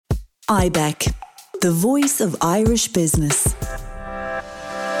IBEC, the voice of Irish business.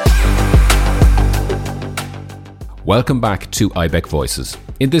 Welcome back to IBEC Voices.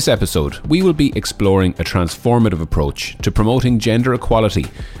 In this episode, we will be exploring a transformative approach to promoting gender equality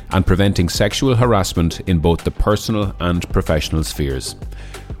and preventing sexual harassment in both the personal and professional spheres.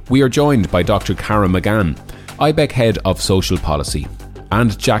 We are joined by Dr. Cara McGann, IBEC Head of Social Policy,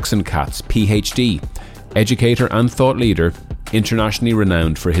 and Jackson Katz, PhD, educator and thought leader, internationally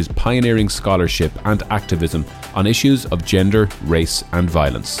renowned for his pioneering scholarship and activism on issues of gender, race and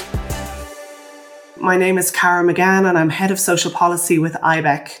violence. My name is Cara McGann and I'm Head of Social Policy with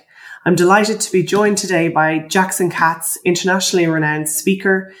IBEC. I'm delighted to be joined today by Jackson Katz, internationally renowned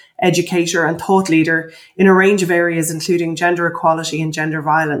speaker, educator and thought leader in a range of areas including gender equality and gender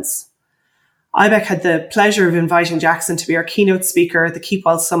violence. IBEC had the pleasure of inviting Jackson to be our keynote speaker at the Keep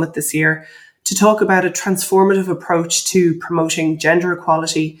Well Summit this year to talk about a transformative approach to promoting gender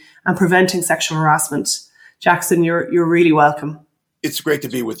equality and preventing sexual harassment. Jackson, you're really welcome. It's great to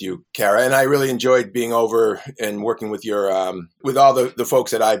be with you, Cara, and I really enjoyed being over and working with your with all the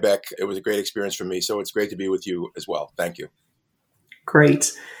folks at IBEC. It was a great experience for me, so it's great to be with you as well. Thank you.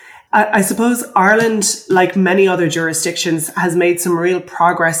 Great. I suppose Ireland, like many other jurisdictions, has made some real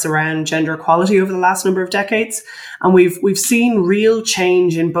progress around gender equality over the last number of decades, and we've seen real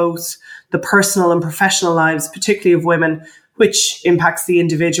change in both the personal and professional lives, particularly of women, which impacts the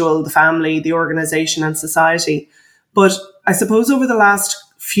individual, the family, the organisation and society. But I suppose over the last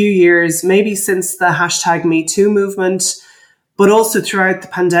few years, maybe since the hashtag #MeToo movement, but also throughout the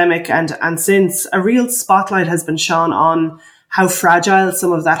pandemic and since, a real spotlight has been shone on how fragile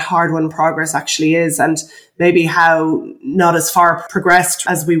some of that hard-won progress actually is, and maybe how not as far progressed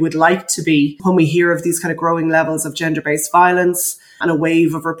as we would like to be when we hear of these kind of growing levels of gender-based violence and a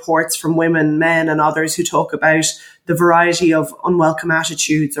wave of reports from women, men and others who talk about the variety of unwelcome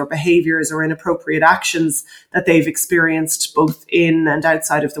attitudes or behaviours or inappropriate actions that they've experienced both in and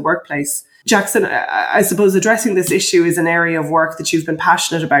outside of the workplace. Jackson, I suppose addressing this issue is an area of work that you've been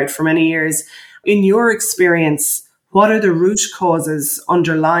passionate about for many years. In your experience, what are the root causes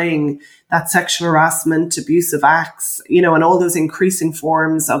underlying that sexual harassment, abusive acts, and all those increasing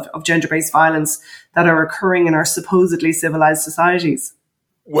forms of gender-based violence that are occurring in our supposedly civilized societies?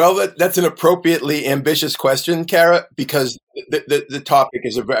 Well, that's an appropriately ambitious question, Cara, because the topic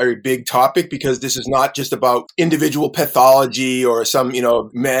is a very big topic, because this is not just about individual pathology or some,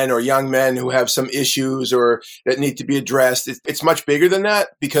 men or young men who have some issues or that need to be addressed. It's much bigger than that,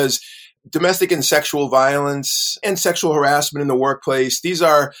 because domestic and sexual violence and sexual harassment in the workplace, these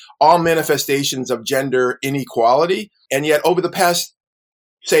are all manifestations of gender inequality. And yet over the past,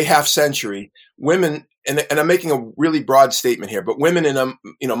 say, half century, women, and I'm making a really broad statement here, but women in a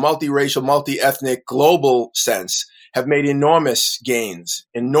multiracial, multi-ethnic, global sense have made enormous gains,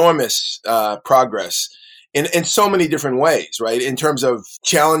 enormous progress in so many different ways, right? In terms of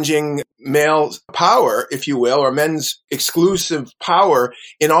challenging male power, if you will, or men's exclusive power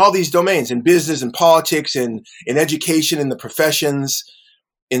in all these domains, in business and politics, in education, in the professions,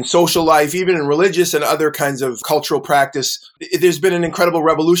 in social life, even in religious and other kinds of cultural practice. There's been an incredible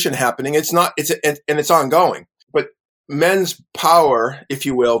revolution happening. It's ongoing. But men's power, if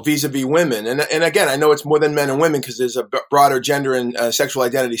you will, vis-a-vis women, and again, I know it's more than men and women because there's a broader gender and sexual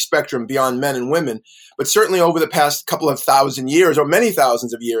identity spectrum beyond men and women, but certainly over the past couple of thousand years, or many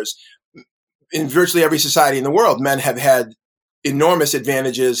thousands of years, in virtually every society in the world, men have had enormous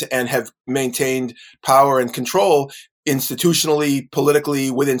advantages and have maintained power and control institutionally, politically,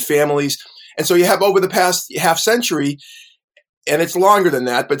 within families. And so you have over the past half century, and it's longer than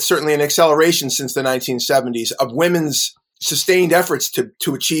that, but certainly an acceleration since the 1970s of women's sustained efforts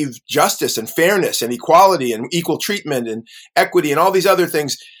to achieve justice and fairness and equality and equal treatment and equity and all these other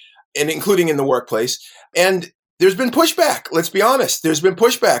things, and including in the workplace. And there's been pushback. Let's be honest. There's been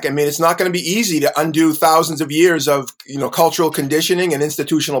pushback. I mean, it's not going to be easy to undo thousands of years of, cultural conditioning and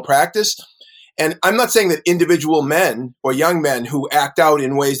institutional practice. And I'm not saying that individual men or young men who act out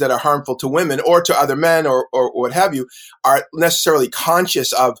in ways that are harmful to women or to other men or what have you are necessarily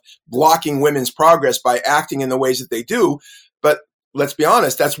conscious of blocking women's progress by acting in the ways that they do. But let's be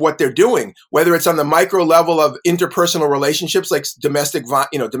honest, that's what they're doing, whether it's on the micro level of interpersonal relationships, like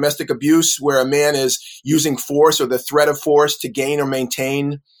domestic abuse, where a man is using force or the threat of force to gain or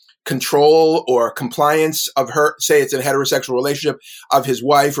maintain control or compliance of her, say it's a heterosexual relationship, of his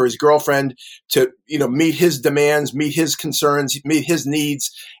wife or his girlfriend to, meet his demands, meet his concerns, meet his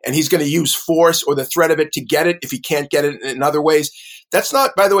needs. And he's going to use force or the threat of it to get it if he can't get it in other ways. That's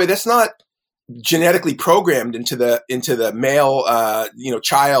not, by the way, that's not genetically programmed into the male,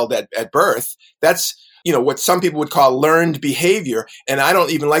 child at birth. That's what some people would call learned behavior. And I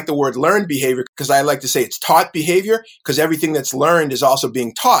don't even like the word learned behavior because I like to say it's taught behavior, because everything that's learned is also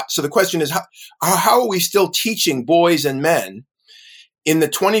being taught. So the question is, how are we still teaching boys and men in the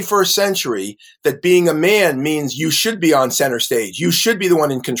 21st century that being a man means you should be on center stage. You should be the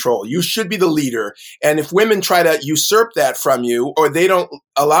one in control. You should be the leader. And if women try to usurp that from you, or they don't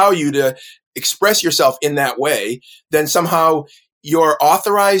allow you to express yourself in that way, then somehow you're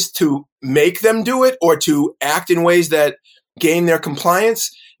authorized to make them do it or to act in ways that gain their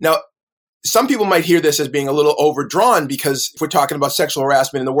compliance. Now, some people might hear this as being a little overdrawn, because if we're talking about sexual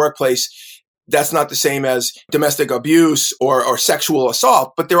harassment in the workplace, that's not the same as domestic abuse or sexual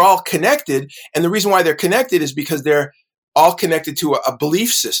assault, but they're all connected. And the reason why they're connected is because they're all connected to a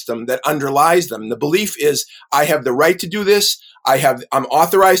belief system that underlies them. The belief is, I have the right to do this. I'm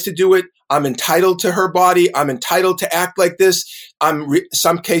authorized to do it. I'm entitled to her body. I'm entitled to act like this. I'm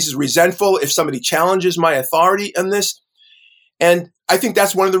some cases resentful if somebody challenges my authority in this. And I think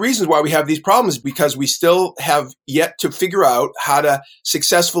that's one of the reasons why we have these problems, because we still have yet to figure out how to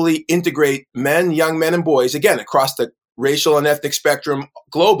successfully integrate men, young men and boys, again, across the racial and ethnic spectrum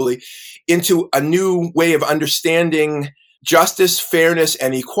globally, into a new way of understanding justice, fairness,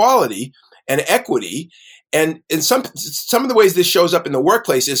 and equality and equity. And in some of the ways this shows up in the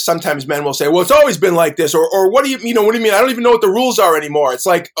workplace is sometimes men will say, well, it's always been like this. Or what do you mean? I don't even know what the rules are anymore. It's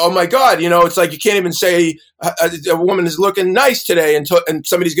like, oh my God, it's like you can't even say a woman is looking nice today and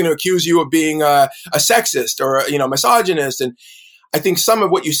somebody's going to accuse you of being a sexist or, misogynist. And I think some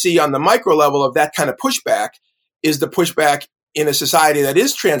of what you see on the micro level of that kind of pushback is the pushback in a society that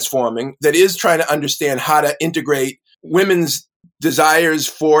is transforming, that is trying to understand how to integrate women's desires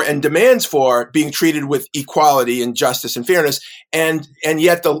for and demands for being treated with equality and justice and fairness. And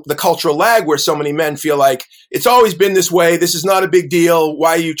yet the cultural lag where so many men feel like it's always been this way. This is not a big deal.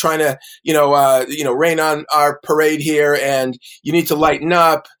 Why are you trying to, rain on our parade here? And you need to lighten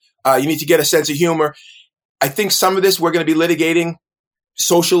up. You need to get a sense of humor. I think some of this we're going to be litigating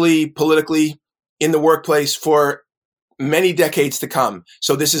socially, politically in the workplace for many decades to come.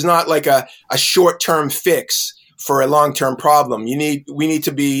 So this is not like a short-term fix for a long-term problem. We need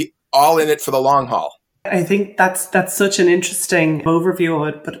to be all in it for the long haul. I think that's such an interesting overview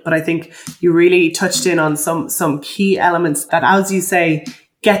of it, but I think you really touched in on some key elements that, as you say,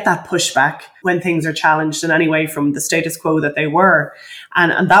 get that pushback when things are challenged in any way from the status quo that they were.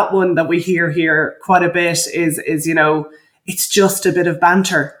 And that one that we hear here quite a bit is it's just a bit of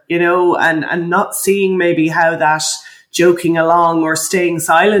banter, and not seeing maybe how that joking along or staying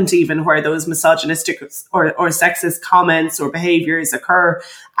silent, even where those misogynistic or sexist comments or behaviors occur,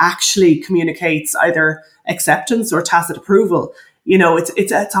 actually communicates either acceptance or tacit approval.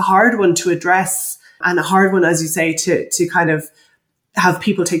 It's a hard one to address, and a hard one, as you say, to kind of have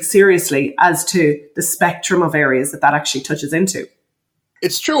people take seriously as to the spectrum of areas that actually touches into.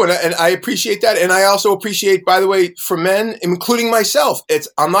 It's true. And I appreciate that. And I also appreciate, by the way, for men, including myself,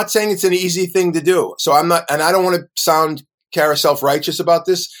 I'm not saying it's an easy thing to do. So I'm not, and I don't want to sound, Kara, self-righteous about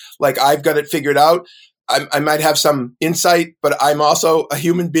this. Like I've got it figured out. I might have some insight, but I'm also a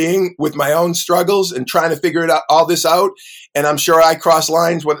human being with my own struggles and trying to figure all this out. And I'm sure I cross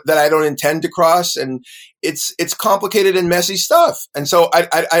lines that I don't intend to cross. And it's complicated and messy stuff. And so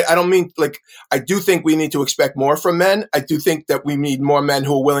I don't mean, like, I do think we need to expect more from men. I do think that we need more men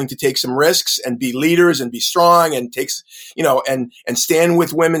who are willing to take some risks and be leaders and be strong and and stand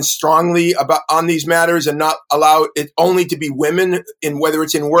with women strongly on these matters, and not allow it only to be women, in whether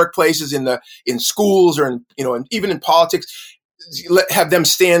it's in workplaces, in schools, or and even in politics. Have them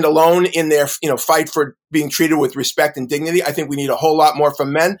stand alone in their, fight for being treated with respect and dignity. I think we need a whole lot more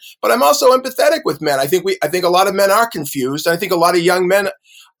from men, but I'm also empathetic with men. I think a lot of men are confused. I think a lot of young men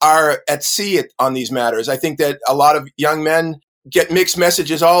are at sea on these matters. I think that a lot of young men get mixed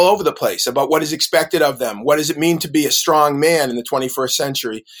messages all over the place about what is expected of them. What does it mean to be a strong man in the 21st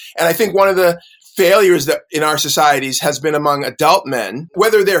century? And I think one of the failures that in our societies has been among adult men,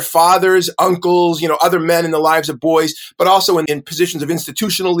 whether they're fathers, uncles, other men in the lives of boys, but also in positions of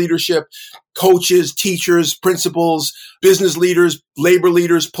institutional leadership, coaches, teachers, principals, business leaders, labor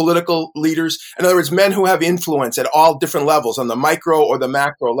leaders, political leaders. In other words, men who have influence at all different levels, on the micro or the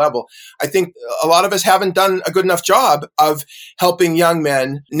macro level. I think a lot of us haven't done a good enough job of helping young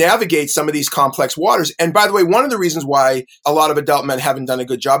men navigate some of these complex waters. And by the way, one of the reasons why a lot of adult men haven't done a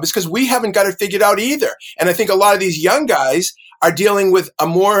good job is because we haven't got it figured out either. And I think a lot of these young guys are dealing with a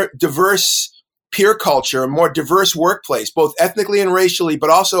more diverse peer culture, a more diverse workplace, both ethnically and racially, but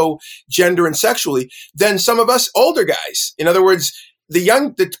also gender and sexually, than some of us older guys. In other words, the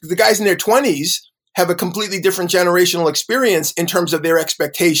guys in their 20s have a completely different generational experience in terms of their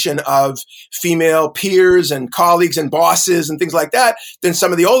expectation of female peers and colleagues and bosses and things like that than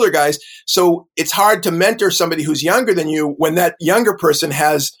some of the older guys. So it's hard to mentor somebody who's younger than you when that younger person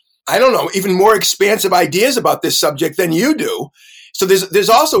has, I don't know, even more expansive ideas about this subject than you do. So there's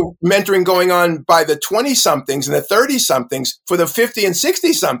also mentoring going on by the 20-somethings and the 30-somethings for the 50 and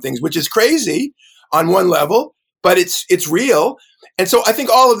 60-somethings, which is crazy on one level, but it's real. And so I think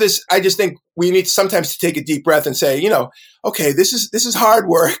all of this, I just think we need sometimes to take a deep breath and say, okay, this is hard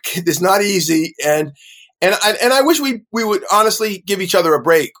work. It's not easy. And I wish we would honestly give each other a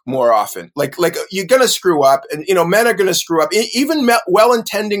break more often. Like you're going to screw up, and, men are going to screw up. Even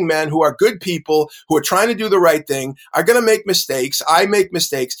well-intending men who are good people, who are trying to do the right thing, are going to make mistakes. I make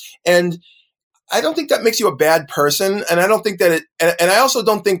mistakes. And I don't think that makes you a bad person. And I don't think that and I also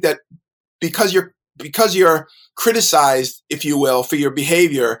don't think that because you're criticized, if you will, for your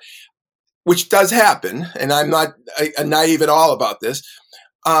behavior, which does happen, and I'm not naive at all about this,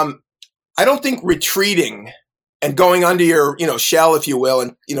 I don't think retreating and going under your, shell, if you will,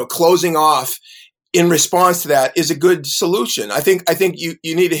 and, closing off in response to that is a good solution. I think you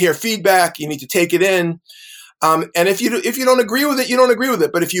need to hear feedback. You need to take it in. And if you don't agree with it, you don't agree with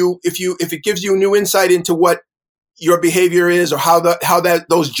it. But if it gives you new insight into what your behavior is, or how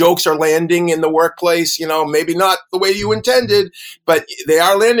those jokes are landing in the workplace, maybe not the way you intended, but they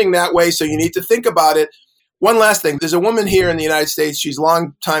are landing that way. So you need to think about it. One last thing. There's a woman here in the United States. She's a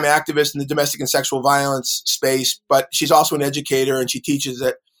longtime activist in the domestic and sexual violence space, but she's also an educator, and she teaches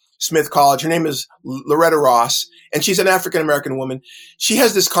at Smith College. Her name is Loretta Ross, and she's an African-American woman. She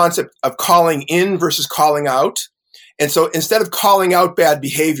has this concept of calling in versus calling out. And so instead of calling out bad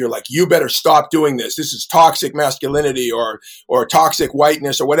behavior, like, you better stop doing this, this is toxic masculinity or toxic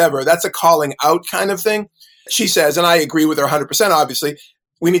whiteness or whatever, that's a calling out kind of thing. She says, and I agree with her 100%, obviously,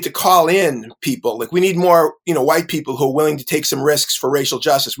 we need to call in people. Like, we need more, white people who are willing to take some risks for racial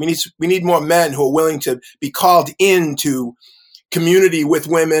justice. We need more men who are willing to be called into community with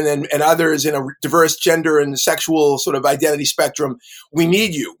women and others in a diverse gender and sexual sort of identity spectrum. We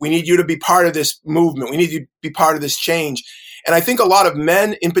need you. We need you to be part of this movement. We need you to be part of this change. And I think a lot of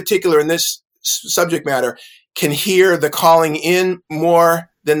men in particular in this subject matter can hear the calling in more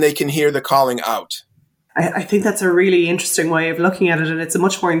than they can hear the calling out. I think that's a really interesting way of looking at it. And it's a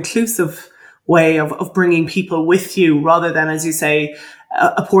much more inclusive way of bringing people with you, rather than, as you say,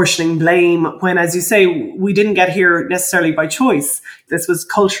 apportioning blame, when, as you say, we didn't get here necessarily by choice. This was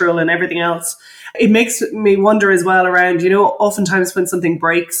cultural and everything else. It makes me wonder as well around, oftentimes when something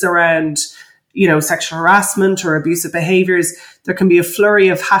breaks around, sexual harassment or abusive behaviors, there can be a flurry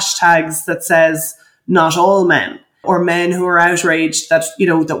of hashtags that says, not all men, or men who are outraged that,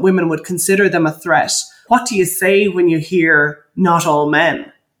 that women would consider them a threat. What do you say when you hear not all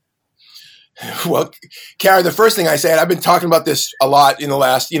men? Well, Kara, the first thing I say, and I've been talking about this a lot in the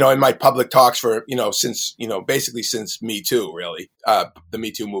last, in my public talks for, since, basically since Me Too, really, the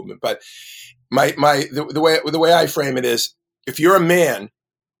Me Too movement. But the way I frame it is, if you're a man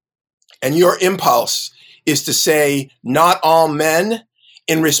and your impulse is to say not all men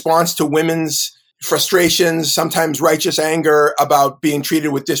in response to women's frustrations, sometimes righteous anger about being treated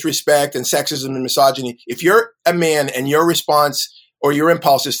with disrespect and sexism and misogyny, if you're a man and your response or your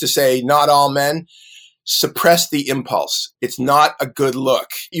impulse is to say not all men, suppress the impulse. It's not a good look.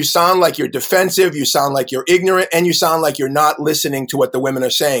 You sound like you're defensive, you sound like you're ignorant, and you sound like you're not listening to what the women are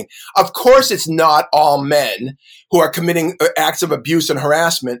saying. Of course, it's not all men who are committing acts of abuse and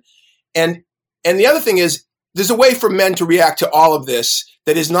harassment. And the other thing is, there's a way for men to react to all of this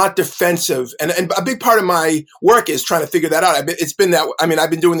that is not defensive. And a big part of my work is trying to figure that out.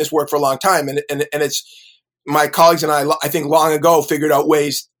 I've been doing this work for a long time, and it's my colleagues and I think long ago figured out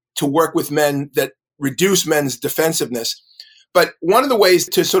ways to work with men that reduce men's defensiveness. But one of the ways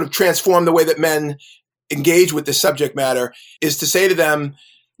to sort of transform the way that men engage with this subject matter is to say to them,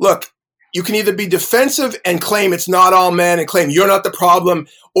 look, you can either be defensive and claim it's not all men and claim you're not the problem,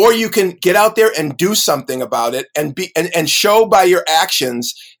 or you can get out there and do something about it and show by your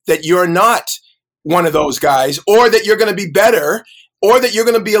actions that you're not one of those guys, or that you're going to be better, or that you're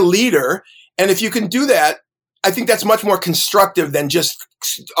going to be a leader. And if you can do that, I think that's much more constructive than just,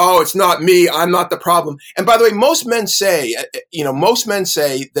 it's not me, I'm not the problem. And by the way, most men say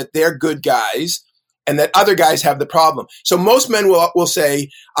that they're good guys and that other guys have the problem. So most men will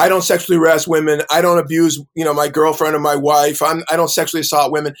say, I don't sexually harass women, I don't abuse, my girlfriend or my wife, I don't sexually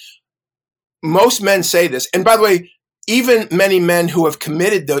assault women. Most men say this. And by the way, even many men who have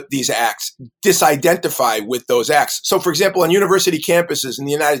committed these acts disidentify with those acts. So for example, on university campuses in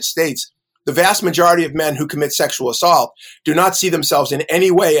the United States, The vast majority of men who commit sexual assault do not see themselves in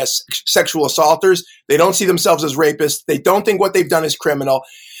any way as sexual assaulters. They don't see themselves as rapists. They don't think what they've done is criminal.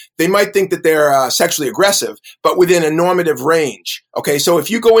 They might think that they're sexually aggressive, but within a normative range. Okay, so if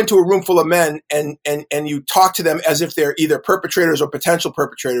you go into a room full of men and you talk to them as if they're either perpetrators or potential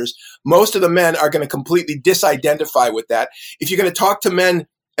perpetrators, most of the men are going to completely disidentify with that. If you're going to talk to men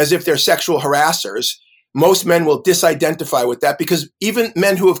as if they're sexual harassers, most men will disidentify with that, because even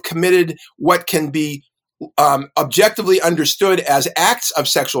men who have committed what can be objectively understood as acts of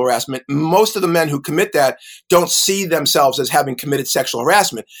sexual harassment, most of the men who commit that don't see themselves as having committed sexual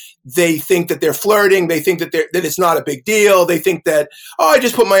harassment. They think that they're flirting. They think that it's not a big deal. They think that, oh, I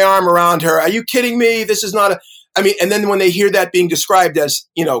just put my arm around her. Are you kidding me? This is not and then when they hear that being described as,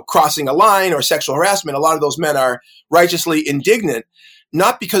 crossing a line or sexual harassment, a lot of those men are righteously indignant,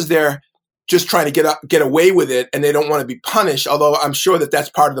 not because they're just trying to get away with it and they don't want to be punished, although I'm sure that that's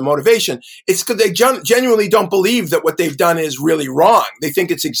part of the motivation. It's because they genuinely don't believe that what they've done is really wrong. They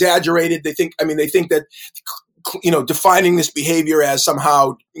think it's exaggerated. They think that, defining this behavior as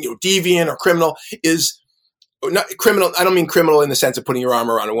somehow, deviant or criminal is not criminal. I don't mean criminal in the sense of putting your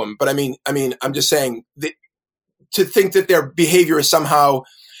arm around a woman, but I mean, I'm just saying that to think that their behavior is somehow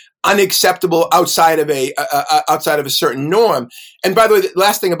unacceptable outside of a certain norm. And by the way, the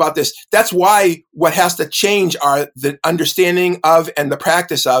last thing about this, that's why what has to change are the understanding of and the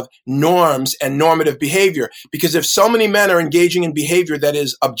practice of norms and normative behavior. Because if so many men are engaging in behavior that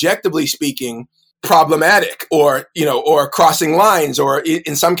is, objectively speaking, problematic or crossing lines or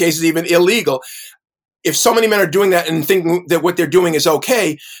in some cases even illegal, if so many men are doing that and thinking that what they're doing is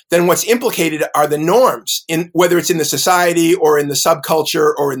okay, then what's implicated are the norms, in whether it's in the society or in the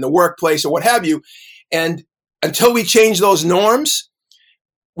subculture or in the workplace or what have you. And until we change those norms,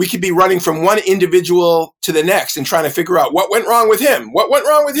 we could be running from one individual to the next and trying to figure out what went wrong with him. What went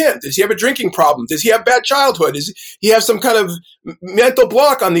wrong with hhim? Does he have a drinking problem? Does he have bad childhood? Does he have some kind of mental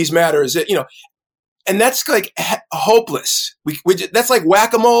block on these matters? And that's like hopeless. That's like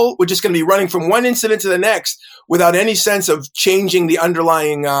whack-a-mole. We're just going to be running from one incident to the next without any sense of changing the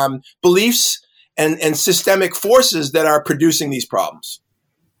underlying beliefs and systemic forces that are producing these problems.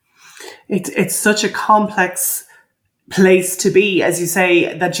 It's such a complex place to be, as you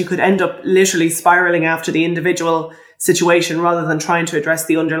say, that you could end up literally spiraling after the individual situation rather than trying to address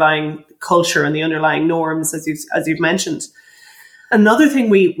the underlying culture and the underlying norms, as you've mentioned. Another thing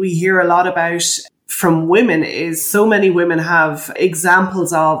we hear a lot about from women is so many women have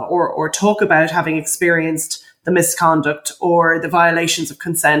examples of or talk about having experienced the misconduct or the violations of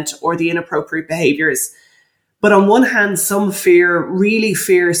consent or the inappropriate behaviors. But on one hand, some really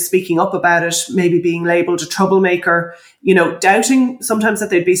fear speaking up about it, maybe being labeled a troublemaker, doubting sometimes that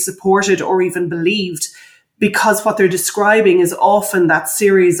they'd be supported or even believed, because what they're describing is often that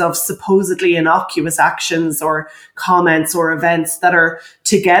series of supposedly innocuous actions or comments or events that are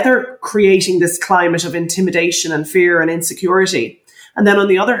together creating this climate of intimidation and fear and insecurity. And then on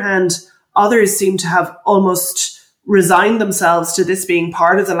the other hand, others seem to have almost resigned themselves to this being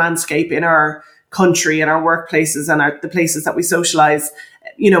part of the landscape in our country and our workplaces and the places that we socialize.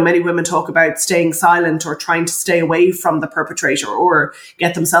 Many women talk about staying silent or trying to stay away from the perpetrator or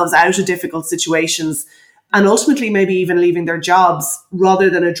get themselves out of difficult situations, and ultimately maybe even leaving their jobs rather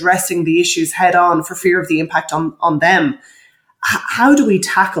than addressing the issues head on for fear of the impact on them. How do we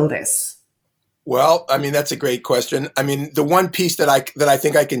tackle this? Well, that's a great question. The one piece that I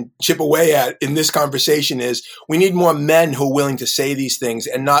think I can chip away at in this conversation is we need more men who are willing to say these things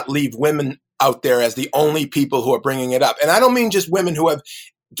and not leave women out there as the only people who are bringing it up. And I don't mean just women who have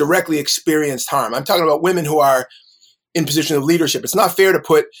directly experienced harm. I'm talking about women who are in position of leadership. It's not fair to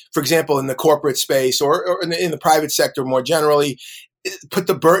put, for example, in the corporate space or in the private sector more generally, put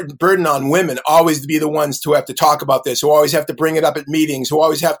the burden on women always to be the ones who have to talk about this, who always have to bring it up at meetings, who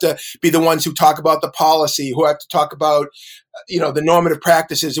always have to be the ones who talk about the policy, who have to talk about, the normative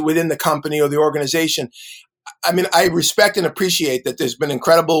practices within the company or the organization. I respect and appreciate that there's been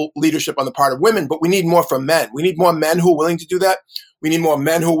incredible leadership on the part of women, but we need more from men. We need more men who are willing to do that. We need more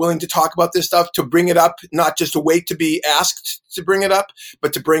men who are willing to talk about this stuff, to bring it up, not just to wait to be asked to bring it up,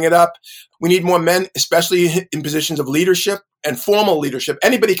 but to bring it up. We need more men, especially in positions of leadership and formal leadership.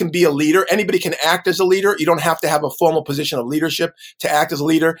 Anybody can be a leader. Anybody can act as a leader. You don't have to have a formal position of leadership to act as a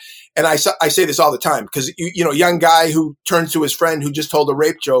leader. And I say this all the time because, young guy who turns to his friend who just told a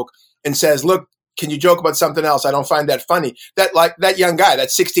rape joke and says, look, can you joke about something else? I don't find that funny. That young guy, that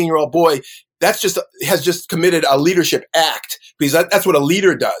 16-year-old boy, has just committed a leadership act, because that's what a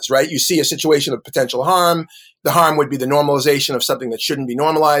leader does, right? You see a situation of potential harm, the harm would be the normalization of something that shouldn't be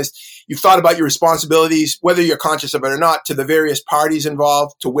normalized. You've thought about your responsibilities, whether you're conscious of it or not, to the various parties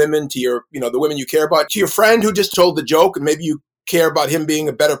involved, to women, to your, the women you care about, to your friend who just told the joke, and maybe you care about him being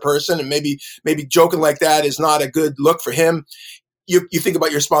a better person, and maybe joking like that is not a good look for him. You think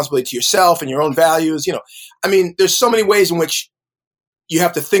about your responsibility to yourself and your own values. There's so many ways in which you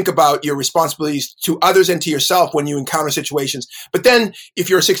have to think about your responsibilities to others and to yourself when you encounter situations. But then if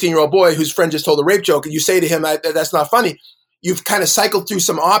you're a 16-year-old boy whose friend just told a rape joke and you say to him, that's not funny, you've kind of cycled through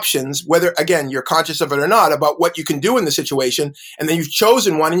some options, whether, again, you're conscious of it or not, about what you can do in the situation. And then you've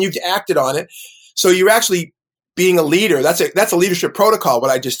chosen one and you've acted on it. So you're actually being a leader. That's a leadership protocol, what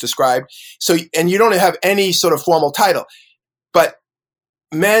I just described. So, and you don't have any sort of formal title. But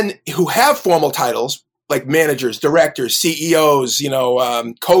men who have formal titles, like managers, directors, CEOs,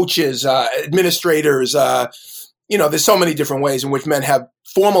 coaches, administrators, there's so many different ways in which men have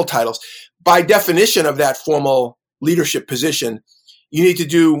formal titles. By definition of that formal leadership position, you need to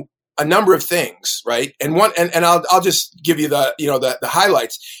do a number of things, right? And I'll just give you the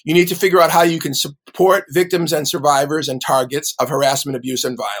highlights. You need to figure out how you can support victims and survivors and targets of harassment, abuse,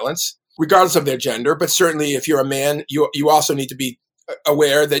 and violence, regardless of their gender. But certainly if you're a man, you also need to be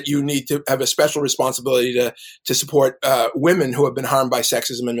aware that you need to have a special responsibility to support women who have been harmed by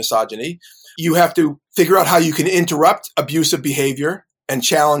sexism and misogyny. You have to figure out how you can interrupt abusive behavior and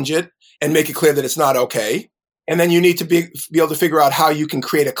challenge it and make it clear that it's not okay. And then you need to be able to figure out how you can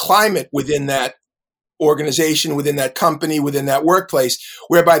create a climate within that organization, within that company, within that workplace,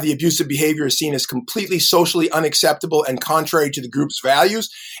 whereby the abusive behavior is seen as completely socially unacceptable and contrary to the group's values.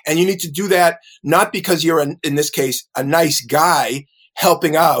 And you need to do that not because you're, in this case, a nice guy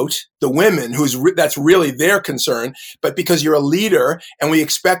helping out the women that's really their concern, but because you're a leader and we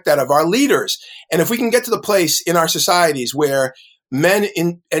expect that of our leaders. And if we can get to the place in our societies where men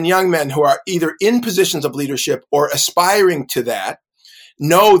and young men who are either in positions of leadership or aspiring to that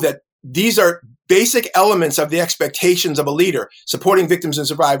know that these are basic elements of the expectations of a leader: supporting victims and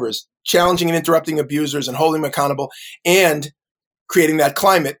survivors, challenging and interrupting abusers and holding them accountable, and creating that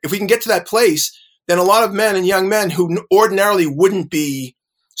climate. If we can get to that place, then a lot of men and young men who ordinarily wouldn't be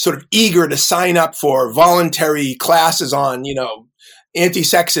sort of eager to sign up for voluntary classes on,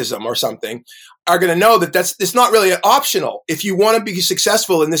 anti-sexism or something, are going to know that it's not really optional. If you want to be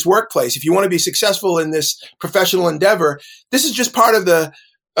successful in this workplace, if you want to be successful in this professional endeavor, this is just part of the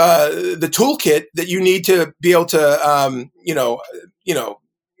toolkit that you need to be able to,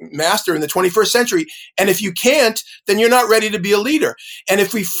 master in the 21st century. And if you can't, then you're not ready to be a leader. And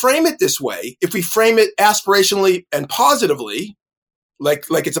if we frame it this way, if we frame it aspirationally and positively, like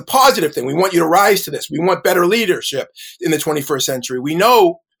it's a positive thing, we want you to rise to this. We want better leadership in the 21st century. We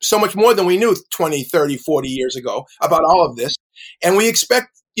know so much more than we knew 20, 30, 40 years ago about all of this. And we expect,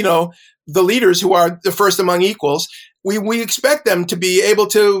 the leaders who are the first among equals, we expect them to be able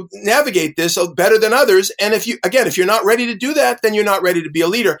to navigate this better than others. And if you're not ready to do that, then you're not ready to be a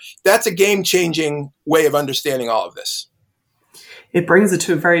leader. That's a game-changing way of understanding all of this. It brings it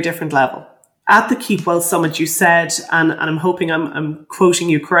to a very different level. At the Keep Well Summit, you said, and I'm hoping I'm quoting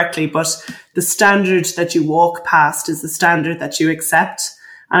you correctly, but the standard that you walk past is the standard that you accept.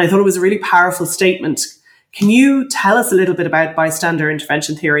 And I thought it was a really powerful statement. Can you tell us a little bit about bystander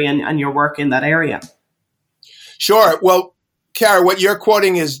intervention theory and your work in that area? Sure. Well, Cara, what you're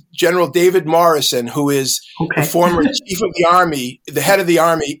quoting is General David Morrison, who is the former chief of the army, the head of the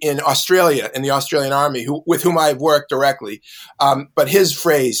army in Australia, in the Australian Army, with whom I've worked directly. But his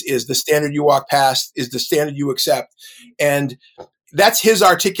phrase is, the standard you walk past is the standard you accept. And that's his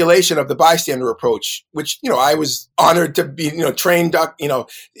articulation of the bystander approach, which, I was honored to be, trained,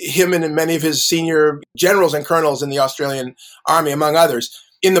 him and many of his senior generals and colonels in the Australian Army, among others,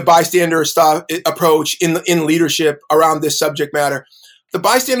 in the bystander approach, in leadership around this subject matter. The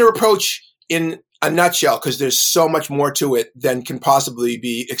bystander approach, in a nutshell, because there's so much more to it than can possibly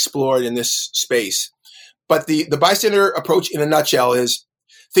be explored in this space. But the bystander approach, in a nutshell, is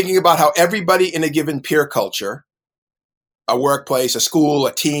thinking about how everybody in a given peer culture, a workplace, a school,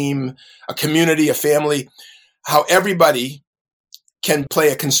 a team, a community, a family, how everybody can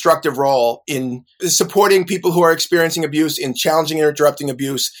play a constructive role in supporting people who are experiencing abuse, in challenging and interrupting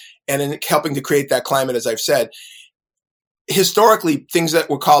abuse, and in helping to create that climate, as I've said. Historically, things that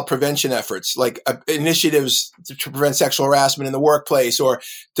were called prevention efforts, like initiatives to prevent sexual harassment in the workplace, or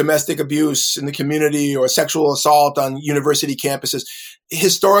domestic abuse in the community, or sexual assault on university campuses,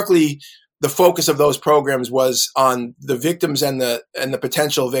 historically, the focus of those programs was on the victims and the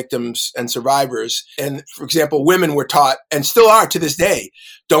potential victims and survivors. And for example, women were taught, and still are to this day,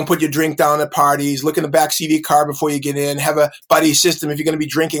 don't put your drink down at parties, look in the backseat of your car before you get in, have a buddy system. If you're going to be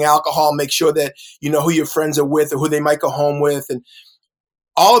drinking alcohol, make sure that you know who your friends are with or who they might go home with. And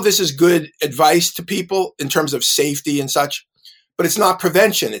all of this is good advice to people in terms of safety and such. But it's not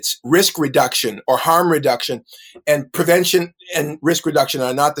prevention. It's risk reduction or harm reduction. And prevention and risk reduction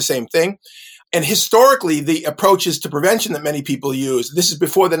are not the same thing. And historically, the approaches to prevention that many people use, this is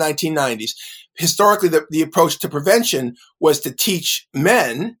before the 1990s, historically, the approach to prevention was to teach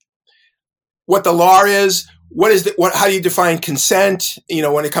men what the law is, how do you define consent,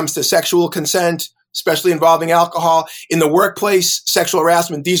 when it comes to sexual consent, especially involving alcohol. In the workplace, sexual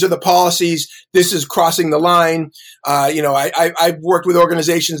harassment, these are the policies. This is crossing the line. I've worked with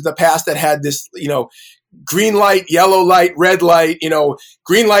organizations in the past that had this, green light, yellow light, red light.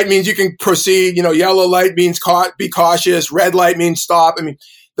 Green light means you can proceed. Yellow light means be cautious. Red light means stop. I mean,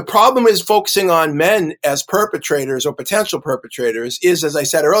 the problem is focusing on men as perpetrators or potential perpetrators is, as I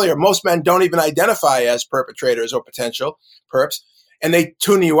said earlier, most men don't even identify as perpetrators or potential perps. And they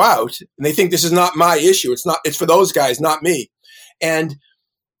tune you out and they think this is not my issue. It's for those guys, not me. And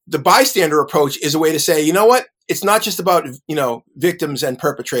the bystander approach is a way to say, you know what? It's not just about, victims and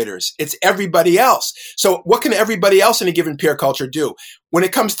perpetrators. It's everybody else. So what can everybody else in a given peer culture do? When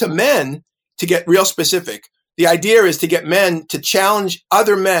it comes to men, to get real specific, the idea is to get men to challenge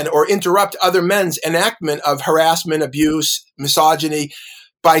other men or interrupt other men's enactment of harassment, abuse, misogyny,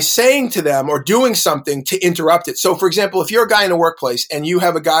 by saying to them or doing something to interrupt it. So, for example, if you're a guy in a workplace and you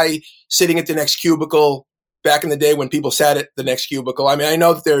have a guy sitting at the next cubicle, back in the day when people sat at the next cubicle, I mean, I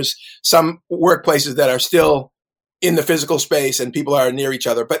know that there's some workplaces that are still in the physical space and people are near each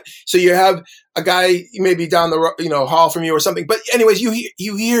other. But so you have a guy maybe down the hall from you or something. But anyways,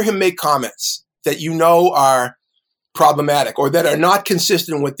 you hear him make comments that are problematic or that are not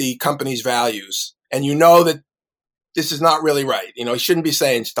consistent with the company's values, and that this is not really right. He shouldn't be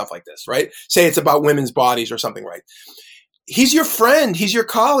saying stuff like this, right? Say it's about women's bodies or something, right? He's your friend. He's your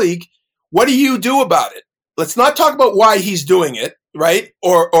colleague. What do you do about it? Let's not talk about why he's doing it, right?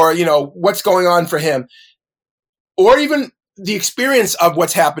 Or what's going on for him, or even the experience of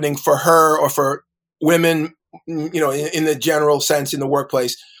what's happening for her or for women, in the general sense in the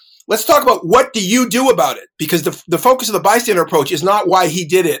workplace. Let's talk about what do you do about it? Because the focus of the bystander approach is not why he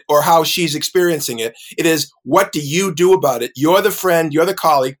did it or how she's experiencing it. It is, what do you do about it? You're the friend, you're the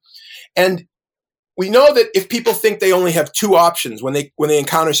colleague. And we know that if people think they only have two options when they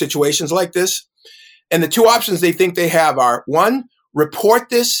encounter situations like this, and the two options they think they have are, one, report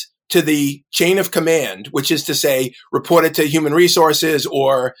this to the chain of command, which is to say, report it to human resources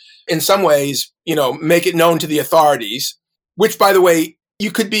or in some ways, make it known to the authorities, which, by the way, you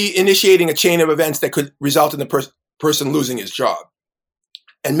could be initiating a chain of events that could result in the person losing his job.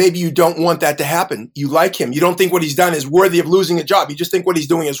 And maybe you don't want that to happen. You like him. You don't think what he's done is worthy of losing a job. You just think what he's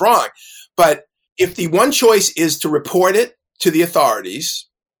doing is wrong. But if the one choice is to report it to the authorities,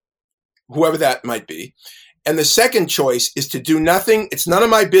 whoever that might be, and the second choice is to do nothing, it's none of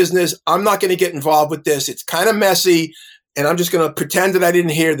my business, I'm not going to get involved with this, it's kind of messy, and I'm just going to pretend that I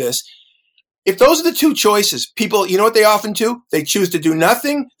didn't hear this. If those are the two choices, people, you know what they often do? They choose to do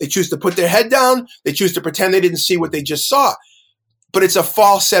nothing. They choose to put their head down. They choose to pretend they didn't see what they just saw. But it's a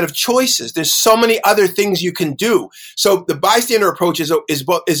false set of choices. There's so many other things you can do. So the bystander approach is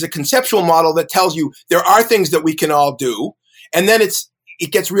a conceptual model that tells you there are things that we can all do. And then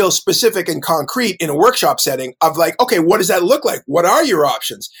it gets real specific and concrete in a workshop setting of like, okay, what does that look like? What are your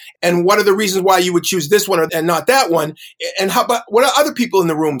options? And what are the reasons why you would choose this one and not that one? And what do other people in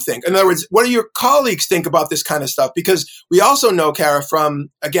the room think? In other words, what do your colleagues think about this kind of stuff? Because we also know, Kara, from,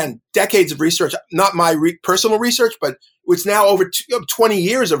 again, decades of research, not my personal research, but it's now over 20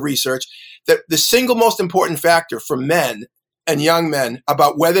 years of research, that the single most important factor for men and young men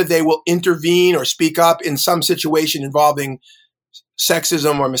about whether they will intervene or speak up in some situation involving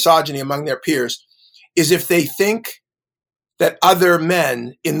sexism or misogyny among their peers is if they think that other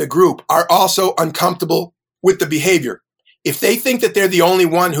men in the group are also uncomfortable with the behavior. If they think that they're the only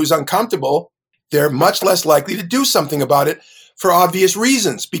one who's uncomfortable, they're much less likely to do something about it for obvious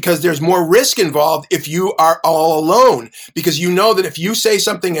reasons, because there's more risk involved if you are all alone, because you know that if you say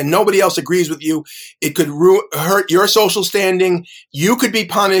something and nobody else agrees with you, it could hurt your social standing. You could be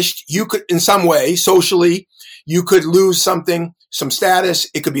punished. You could, in some way, socially, you could lose something, some status.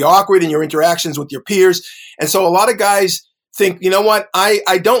 It could be awkward in your interactions with your peers. And so a lot of guys think, you know what,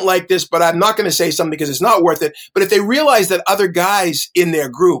 I don't like this, but I'm not going to say something because it's not worth it. But if they realize that other guys in their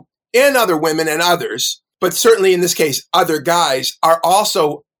group and other women and others, but certainly in this case, other guys are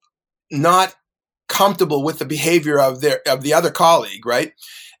also not comfortable with the behavior of the other colleague, right?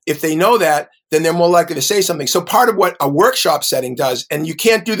 If they know that, then they're more likely to say something. So part of what a workshop setting does, and you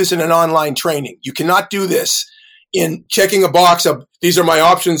can't do this in an online training. You cannot do this in checking a box of, these are my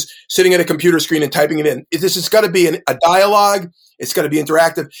options, sitting at a computer screen and typing it in. This has got to be a dialogue. It's got to be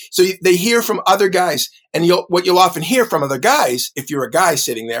interactive. So they hear from other guys. And what you'll often hear from other guys, if you're a guy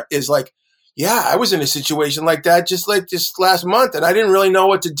sitting there, is like, yeah, I was in a situation like that just like this last month, and I didn't really know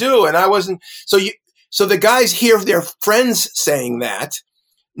what to do. And I wasn't. So the guys hear their friends saying that,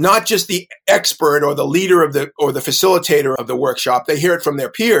 not just the expert or the leader or the facilitator of the workshop. They hear it from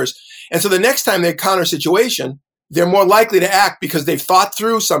their peers. And so the next time they encounter a situation, they're more likely to act because they've thought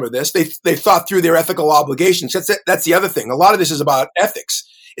through some of this. They've thought through their ethical obligations. That's the other thing. A lot of this is about ethics.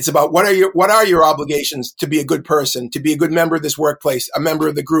 It's about what are your obligations to be a good person, to be a good member of this workplace, a member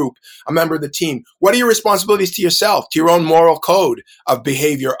of the group, a member of the team. What are your responsibilities to yourself, to your own moral code of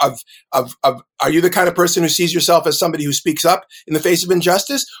behavior, of are you the kind of person who sees yourself as somebody who speaks up in the face of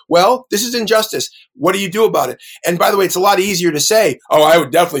injustice? Well, this is injustice. What do you do about it? And by the way, it's a lot easier to say, oh, I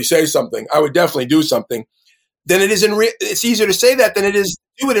would definitely say something. I would definitely do something. Than it is it's easier to say that than it is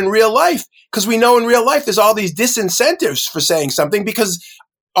to do it in real life. Because we know in real life there's all these disincentives for saying something, because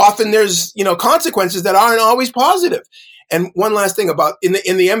often there's, consequences that aren't always positive. And one last thing about in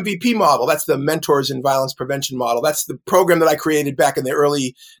the MVP model, that's the Mentors in Violence Prevention model. That's the program that I created back in the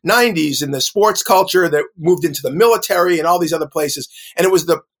early 90s in the sports culture that moved into the military and all these other places. And it was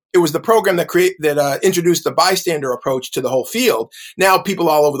the program that introduced the bystander approach to the whole field. Now people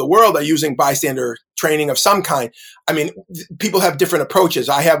all over the world are using bystander training of some kind. I mean, people have different approaches.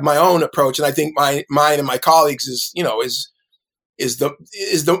 I have my own approach, and I think mine and my colleagues is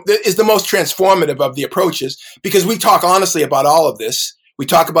the most transformative of the approaches, because we talk honestly about all of this. We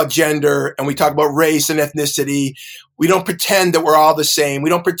talk about gender and we talk about race and ethnicity. We don't pretend that we're all the same. We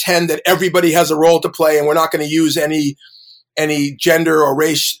don't pretend that everybody has a role to play, and we're not going to use any gender or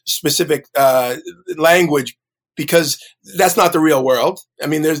race specific language, because that's not the real world. I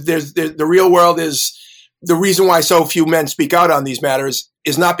mean, the real world is the reason why so few men speak out on these matters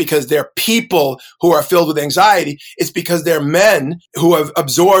is not because they're people who are filled with anxiety. It's because they're men who have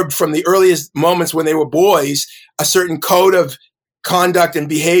absorbed from the earliest moments when they were boys a certain code of conduct and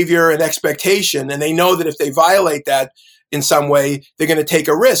behavior and expectation. And they know that if they violate that in some way, they're going to take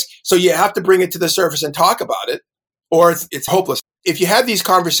a risk. So you have to bring it to the surface and talk about it, or it's hopeless. If you have these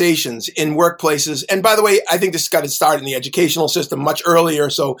conversations in workplaces, and by the way, I think this got to start in the educational system much earlier,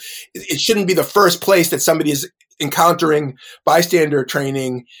 so it shouldn't be the first place that somebody is encountering bystander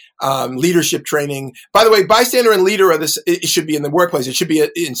training, leadership training. By the way, bystander and leader it should be in the workplace. It should be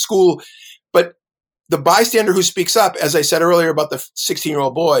in school. But the bystander who speaks up, as I said earlier about the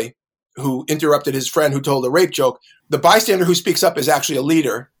 16-year-old boy who interrupted his friend who told a rape joke, the bystander who speaks up is actually a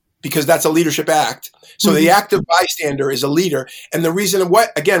leader, because that's a leadership act. So the active bystander is a leader. And the reason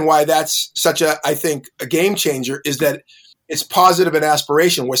why that's such I think, a game changer is that it's positive and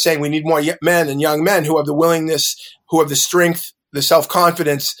aspiration. We're saying we need more men and young men who have the willingness, who have the strength, the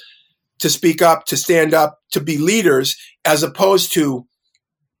self-confidence to speak up, to stand up, to be leaders, as opposed to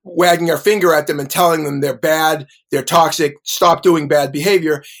wagging our finger at them and telling them they're bad, they're toxic, stop doing bad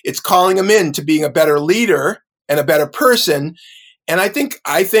behavior. It's calling them in to being a better leader and a better person. And I think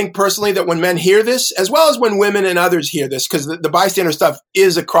personally that when men hear this, as well as when women and others hear this, because the bystander stuff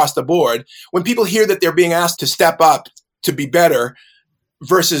is across the board, when people hear that they're being asked to step up to be better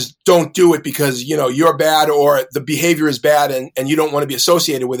versus don't do it because, you're bad or the behavior is bad and you don't want to be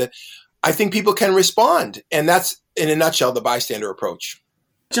associated with it, I think people can respond. And that's, in a nutshell, the bystander approach.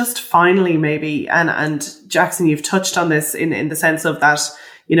 Just finally, maybe, and Jackson, you've touched on this in the sense of that,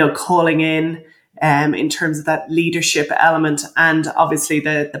 calling in terms of that leadership element, and obviously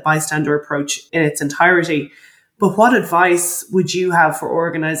the bystander approach in its entirety. But what advice would you have for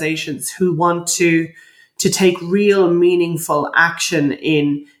organizations who want to take real meaningful action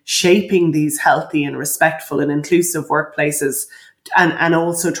in shaping these healthy and respectful and inclusive workplaces, and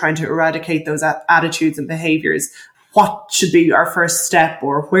also trying to eradicate those attitudes and behaviors? What should be our first step,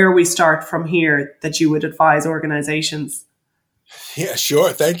 or where we start from here, that you would advise organizations? Yeah, sure.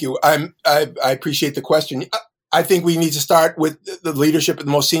 Thank you. I appreciate the question. I think we need to start with the leadership at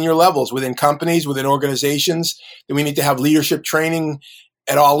the most senior levels within companies, within organizations. That we need to have leadership training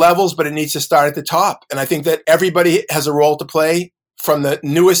at all levels, but it needs to start at the top. And I think that everybody has a role to play, from the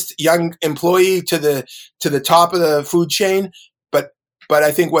newest young employee to the top of the food chain. But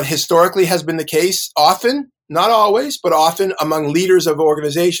I think what historically has been the case, often, not always, but often, among leaders of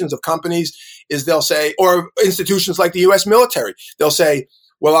organizations, of companies, is they'll say, or institutions like the U.S. military, they'll say,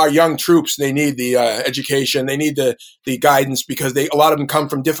 well, our young troops, they need the education, they need the guidance because a lot of them come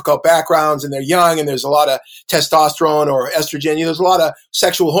from difficult backgrounds and they're young and there's a lot of testosterone or estrogen. There's a lot of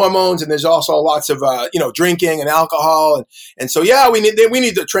sexual hormones and there's also lots of, drinking and alcohol. And so, yeah, we need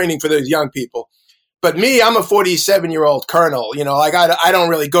the training for those young people. But me, I'm a 47-year-old colonel, I don't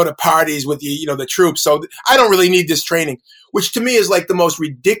really go to parties with the troops. So I don't really need this training, which to me is like the most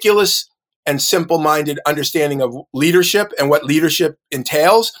ridiculous and simple-minded understanding of leadership and what leadership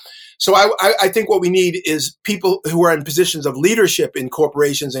entails. So I think what we need is people who are in positions of leadership in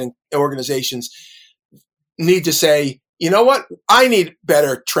corporations and organizations need to say, you know what? I need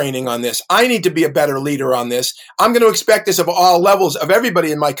better training on this. I need to be a better leader on this. I'm going to expect this of all levels of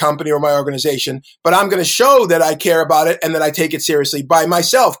everybody in my company or my organization, but I'm going to show that I care about it and that I take it seriously by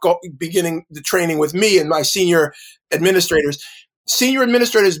myself, beginning the training with me and my senior administrators. Senior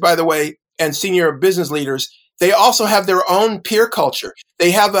administrators, by the way, and senior business leaders, they also have their own peer culture.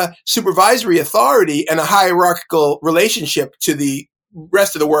 They have a supervisory authority and a hierarchical relationship to the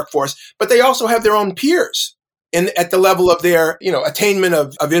rest of the workforce, but they also have their own peers at the level of their, attainment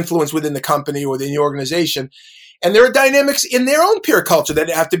of influence within the company or within the organization. And there are dynamics in their own peer culture that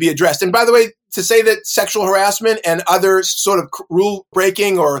have to be addressed. And by the way, to say that sexual harassment and other sort of rule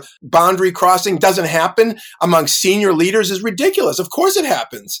breaking or boundary crossing doesn't happen among senior leaders is ridiculous. Of course it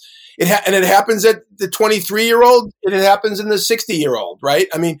happens. It happens at the 23-year-old and it happens in the 60-year-old, right?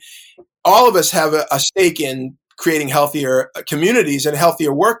 I mean, all of us have a stake in creating healthier communities and healthier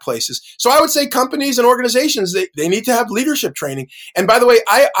workplaces. So I would say companies and organizations, they need to have leadership training. And by the way,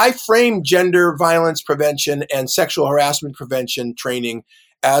 I frame gender violence prevention and sexual harassment prevention training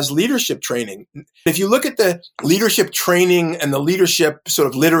as leadership training. If you look at the leadership training and the leadership sort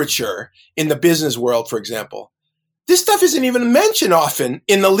of literature in the business world, for example, this stuff isn't even mentioned often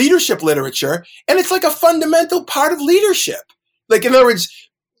in the leadership literature, and it's like a fundamental part of leadership. Like, in other words,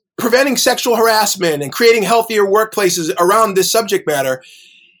 preventing sexual harassment and creating healthier workplaces around this subject matter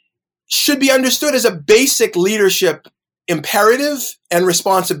should be understood as a basic leadership imperative and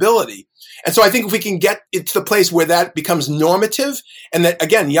responsibility. And so I think if we can get it to the place where that becomes normative, and that,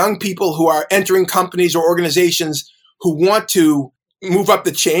 again, young people who are entering companies or organizations who want to move up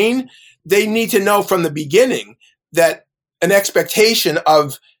the chain, they need to know from the beginning that an expectation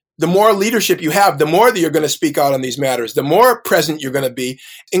of the more leadership you have, the more that you're going to speak out on these matters, the more present you're going to be,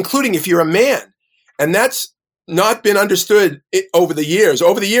 including if you're a man. And that's not been understood over the years.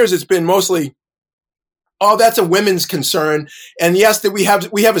 Over the years, it's been mostly, oh, that's a women's concern. And yes, that we have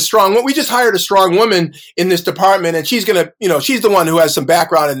we just hired a strong woman in this department, and she's going to, she's the one who has some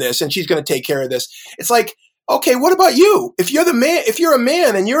background in this, and she's going to take care of this. It's like, okay, what about you? If you're a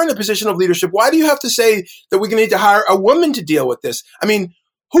man and you're in a position of leadership, why do you have to say that we're going to need to hire a woman to deal with this? I mean,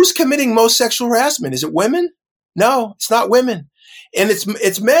 who's committing most sexual harassment? Is it women? No, it's not women. And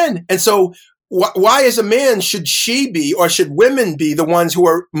it's men. And so why as a man should women be the ones who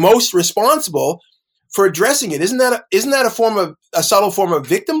are most responsible for addressing it? Isn't that a subtle form of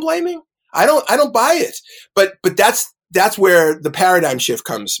victim blaming? I don't buy it. But that's where the paradigm shift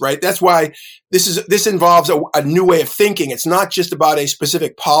comes, right? That's why this involves a new way of thinking. It's not just about a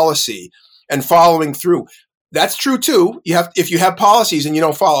specific policy and following through. That's true too. If you have policies and you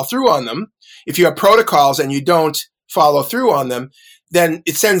don't follow through on them, if you have protocols and you don't follow through on them, then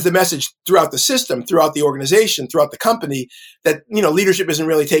it sends the message throughout the system, throughout the organization, throughout the company that, leadership isn't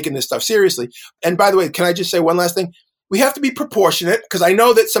really taking this stuff seriously. And by the way, can I just say one last thing? We have to be proportionate, because I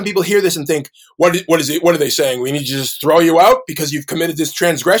know that some people hear this and think, what are they saying? We need to just throw you out because you've committed this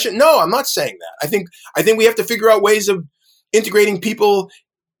transgression? No, I'm not saying that. I think we have to figure out ways of integrating people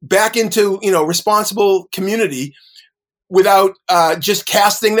back into, responsible community without just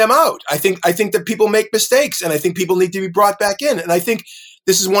casting them out. I think that people make mistakes, and I think people need to be brought back in. And I think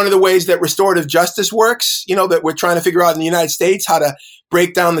this is one of the ways that restorative justice works, that we're trying to figure out in the United States, how to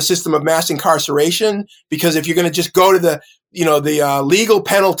break down the system of mass incarceration. Because if you're going to just go to the legal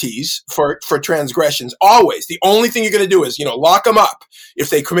penalties for transgressions, always, the only thing you're going to do is, lock them up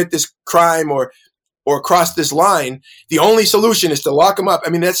if they commit this crime or cross this line. The only solution is to lock them up. I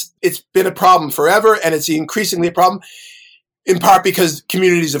mean, it's been a problem forever, and it's increasingly a problem, in part because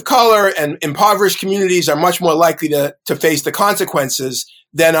communities of color and impoverished communities are much more likely to face the consequences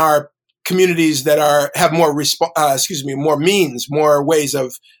than are communities that have more more means, more ways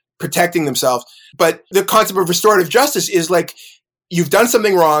of protecting themselves. But the concept of restorative justice is like, you've done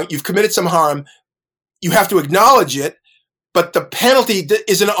something wrong, you've committed some harm, you have to acknowledge it, but the penalty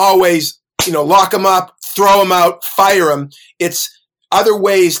isn't always, lock them up, throw them out, fire them. It's other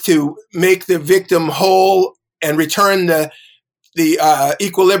ways to make the victim whole and return the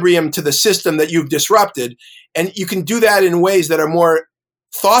equilibrium to the system that you've disrupted. And you can do that in ways that are more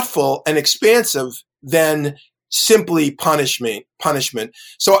thoughtful and expansive than simply punishment.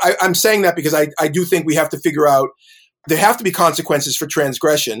 So I'm saying that because I do think we have to figure out there have to be consequences for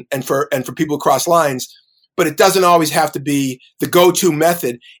transgression and for people who cross lines, but it doesn't always have to be the go-to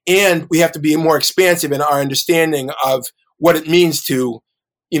method. And we have to be more expansive in our understanding of what it means to,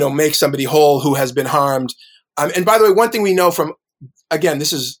 make somebody whole who has been harmed. And by the way, one thing we know from, again,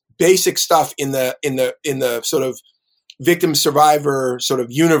 this is basic stuff in the sort of victim survivor sort of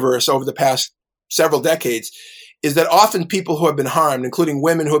universe over the past several decades, is that often people who have been harmed, including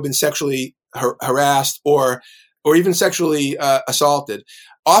women who have been sexually harassed or even sexually assaulted,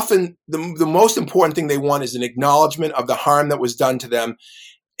 often the most important thing they want is an acknowledgement of the harm that was done to them.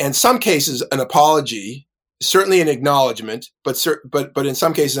 In some cases, an apology, certainly an acknowledgement, but in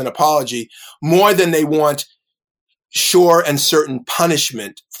some cases an apology, more than they want sure and certain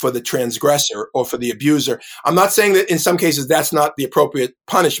punishment for the transgressor or for the abuser. I'm not saying that in some cases that's not the appropriate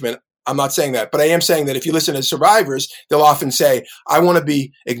punishment. I'm not saying that, but I am saying that if you listen to survivors, they'll often say, I want to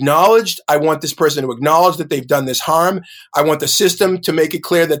be acknowledged. I want this person to acknowledge that they've done this harm. I want the system to make it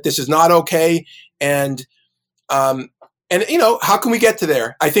clear that this is not okay. And how can we get to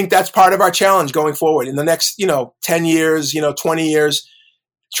there? I think that's part of our challenge going forward in the next, 10 years, 20 years.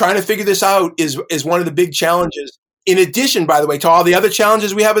 Trying to figure this out is one of the big challenges. In addition, by the way, to all the other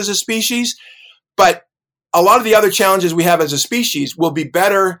challenges we have as a species, but a lot of the other challenges we have as a species will be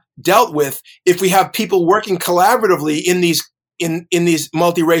better dealt with if we have people working collaboratively in these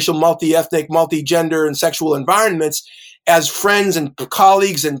multiracial, multi-ethnic, multi-gender and sexual environments as friends and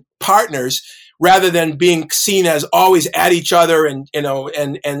colleagues and partners, rather than being seen as always at each other and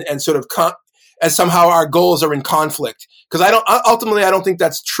sort of as somehow our goals are in conflict. Because I don't think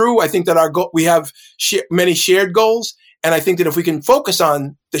that's true. I think that we have many shared goals. And I think that if we can focus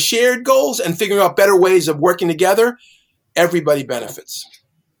on the shared goals and figuring out better ways of working together, everybody benefits.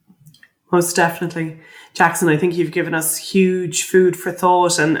 Most definitely. Jackson, I think you've given us huge food for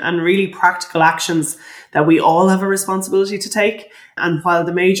thought and really practical actions that we all have a responsibility to take. And while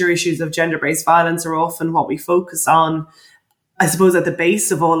the major issues of gender-based violence are often what we focus on, I suppose at the base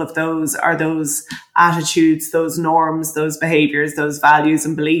of all of those are those attitudes, those norms, those behaviors, those values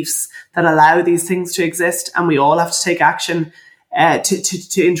and beliefs that allow these things to exist. And we all have to take action to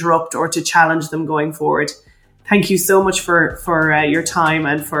interrupt or to challenge them going forward. Thank you so much for your time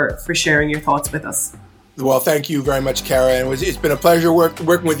and for sharing your thoughts with us. Well, thank you very much, Cara. And it's been a pleasure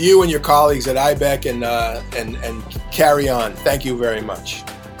working with you and your colleagues at IBEC and Carry On. Thank you very much.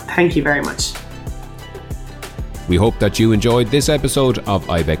 Thank you very much. We hope that you enjoyed this episode of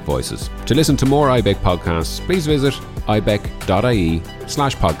IBEC Voices. To listen to more IBEC podcasts, please visit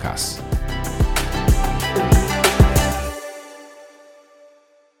ibec.ie/podcasts.